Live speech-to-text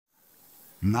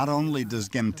Not only does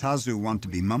Gemtazu want to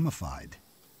be mummified,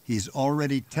 he's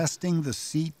already testing the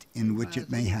seat in which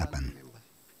it may happen.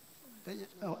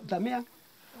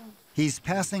 He's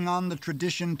passing on the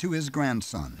tradition to his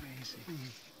grandson.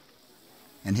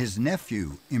 And his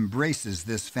nephew embraces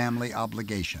this family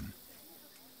obligation.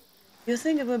 You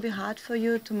think it will be hard for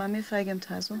you to mummify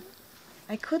Gemtazu?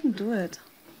 I couldn't do it.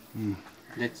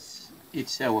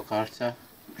 It's our culture,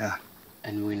 yeah,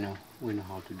 and we know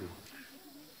how to do.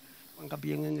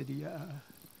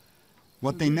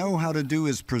 What they know how to do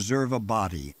is preserve a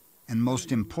body, and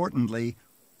most importantly,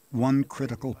 one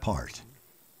critical part.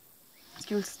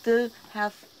 You'll still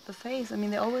have the face. I mean,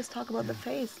 they always talk about the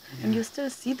face, and you still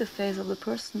see the face of the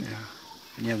person. Yeah,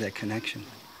 and you have that connection.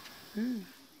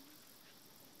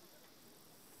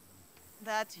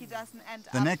 That he doesn't end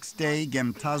The next day,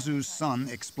 Gemtazu's son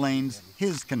explains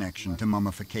his connection to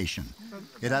mummification.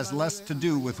 It has less to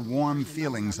do with warm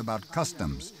feelings about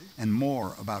customs and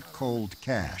more about cold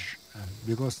cash.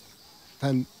 Because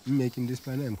time making this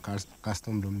plan, I'm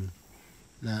custom to me.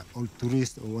 Now all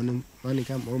tourists when they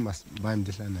come almost buy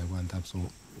this land I want up, so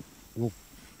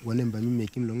when I'm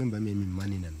making long and by me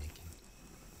money I'm making.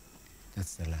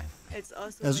 That's the life.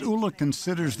 As Ulla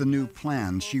considers the new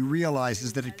plan, she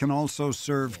realizes that it can also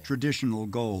serve traditional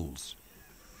goals.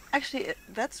 Actually,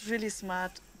 that's really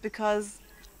smart, because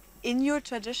in your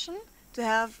tradition, to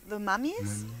have the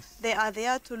mummies, they are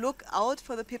there to look out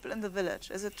for the people in the village.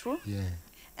 Is it true? Yeah.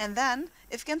 And then,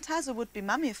 if Gemtazu would be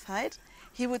mummified,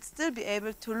 he would still be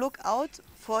able to look out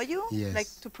for you, like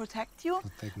to protect you,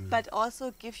 but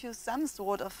also give you some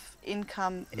sort of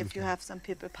income if you have some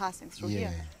people passing through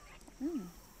here.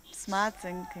 Smart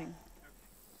thinking.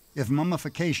 If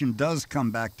mummification does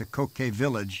come back to Koke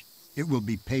village, it will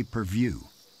be pay-per-view.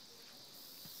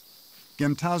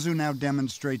 Gemtazu now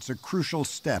demonstrates a crucial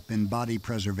step in body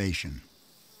preservation.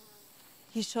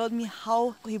 He showed me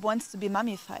how he wants to be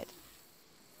mummified.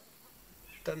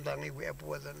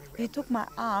 He took my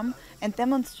arm and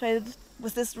demonstrated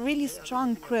with this really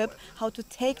strong grip how to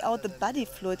take out the body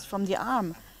fluids from the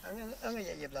arm.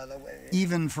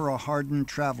 Even for a hardened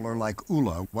traveler like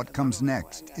Ulla, what comes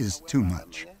next is too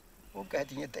much.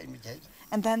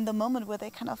 And then the moment where they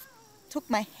kind of took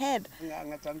my head.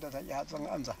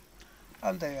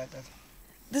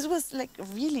 This was like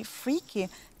really freaky.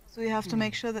 So you have to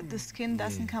make sure that the skin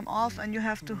doesn't come off, and you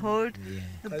have to hold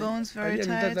the bones very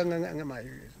tight.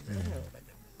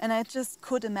 And I just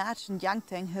could imagine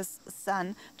Yangteng, his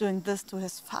son, doing this to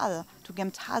his father, to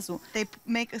Gemtazu. They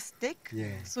make a stick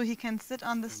so he can sit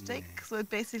on the stick, so it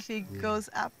basically goes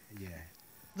up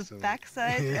the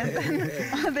backside, and then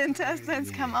all the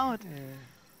intestines come out.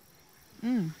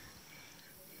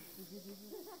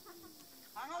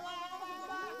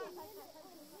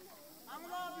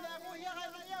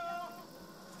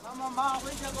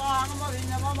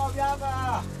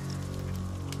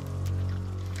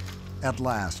 At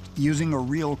last, using a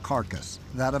real carcass,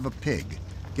 that of a pig,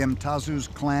 Gemtazu's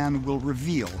clan will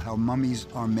reveal how mummies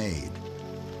are made.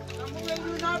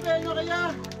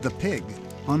 The pig,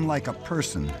 unlike a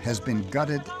person, has been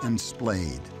gutted and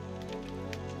splayed.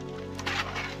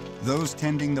 Those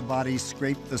tending the body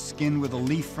scrape the skin with a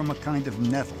leaf from a kind of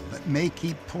nettle that may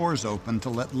keep pores open to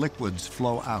let liquids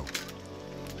flow out.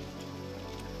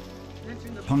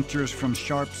 Punctures from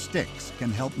sharp sticks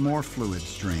can help more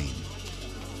fluids drain.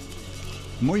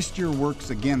 Moisture works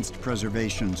against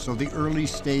preservation, so the early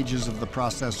stages of the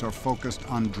process are focused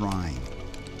on drying.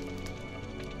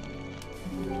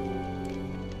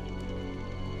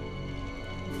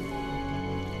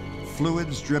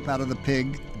 Fluids drip out of the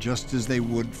pig just as they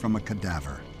would from a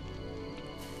cadaver.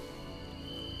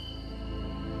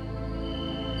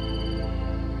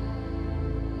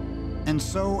 And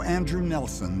so Andrew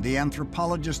Nelson, the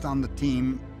anthropologist on the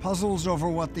team, puzzles over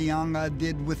what the Anga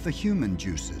did with the human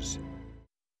juices.